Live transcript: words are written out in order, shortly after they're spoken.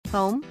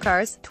Home,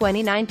 cars,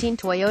 2019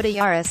 Toyota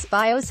Yaris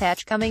Vios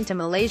hatch coming to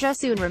Malaysia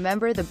soon.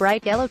 Remember the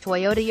bright yellow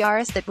Toyota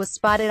Yaris that was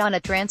spotted on a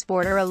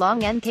transporter along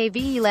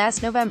NKVE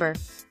last November?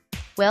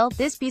 Well,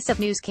 this piece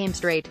of news came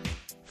straight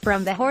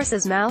from the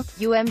horse's mouth.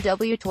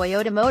 UMW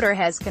Toyota Motor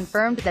has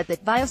confirmed that the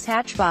Vios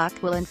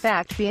hatchback will in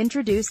fact be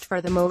introduced for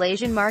the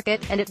Malaysian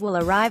market, and it will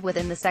arrive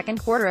within the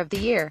second quarter of the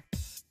year.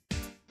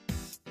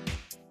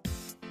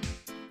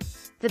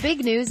 The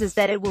big news is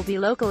that it will be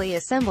locally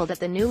assembled at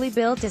the newly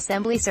built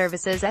Assembly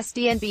Services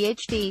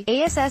SDNBHD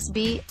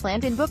ASSB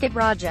plant in Bukit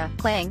Raja,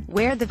 Klang,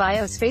 where the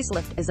Vios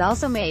facelift is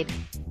also made.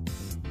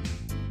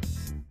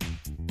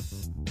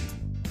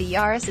 The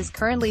Yaris is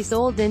currently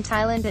sold in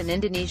Thailand and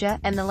Indonesia,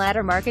 and the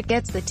latter market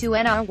gets the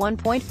 2NR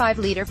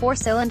 1.5-liter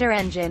four-cylinder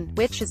engine,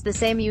 which is the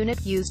same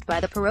unit used by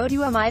the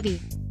Perodua Myvi.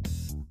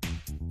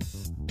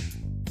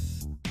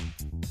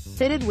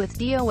 Fitted with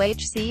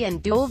DOHC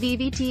and dual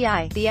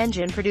VVTi, the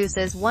engine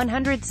produces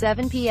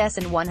 107 PS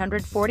and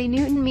 140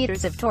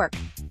 Nm of torque.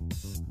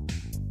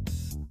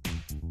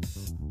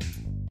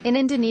 In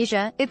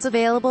Indonesia, it's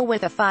available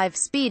with a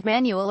 5-speed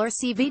manual or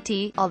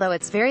CVT, although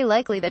it's very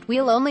likely that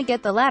we'll only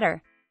get the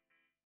latter.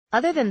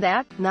 Other than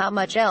that, not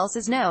much else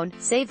is known,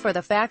 save for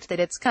the fact that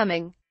it's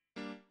coming.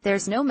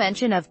 There's no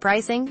mention of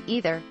pricing,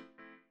 either.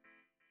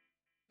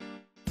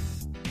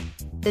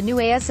 The new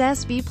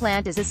ASSB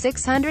plant is a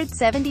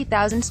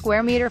 670,000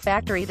 square meter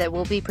factory that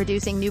will be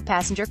producing new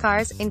passenger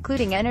cars,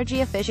 including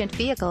energy-efficient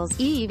vehicles,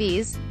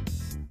 EEVs.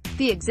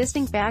 The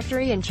existing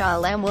factory in Shah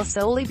Alam will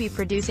solely be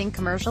producing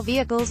commercial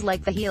vehicles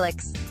like the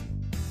Helix.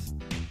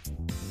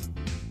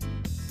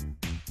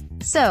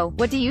 So,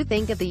 what do you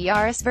think of the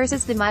Yaris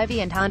versus the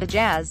Myvi and Honda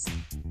Jazz?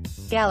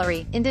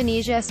 Gallery,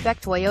 Indonesia spec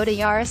Toyota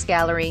Yaris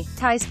Gallery,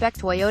 Thai spec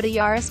Toyota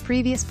Yaris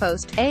previous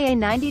post,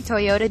 AA90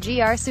 Toyota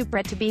GR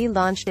Supra to be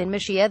launched in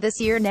Malaysia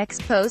this year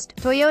next post,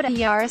 Toyota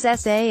Yaris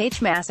SAH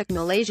Masak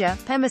Malaysia,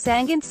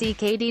 Pemasangan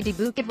CKD di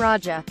Bukit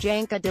Raja,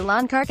 Jangka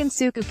Dilankarkan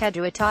Suku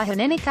Kadua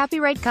Tahun ini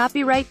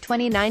Copyright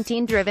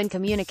 2019 Driven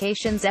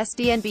Communications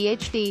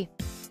SDNBHD.